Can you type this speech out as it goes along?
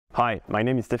Hi, my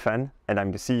name is Stéphane and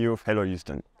I'm the CEO of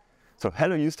HelloHouston. So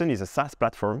HelloHouston is a SaaS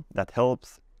platform that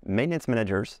helps maintenance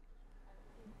managers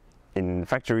in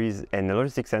factories and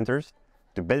logistics centers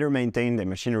to better maintain their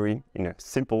machinery in a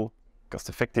simple,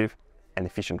 cost-effective and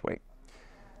efficient way.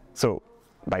 So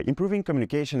by improving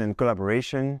communication and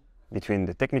collaboration between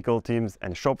the technical teams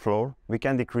and shop floor, we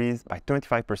can decrease by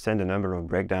 25% the number of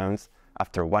breakdowns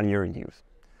after 1 year in use.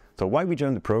 So why we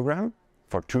joined the program?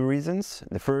 For two reasons.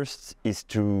 The first is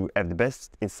to have the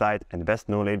best insight and the best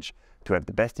knowledge to have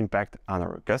the best impact on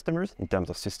our customers in terms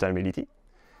of sustainability.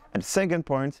 And the second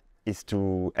point is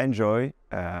to enjoy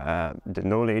the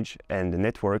knowledge and the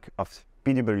network of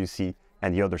PwC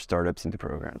and the other startups in the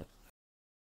program.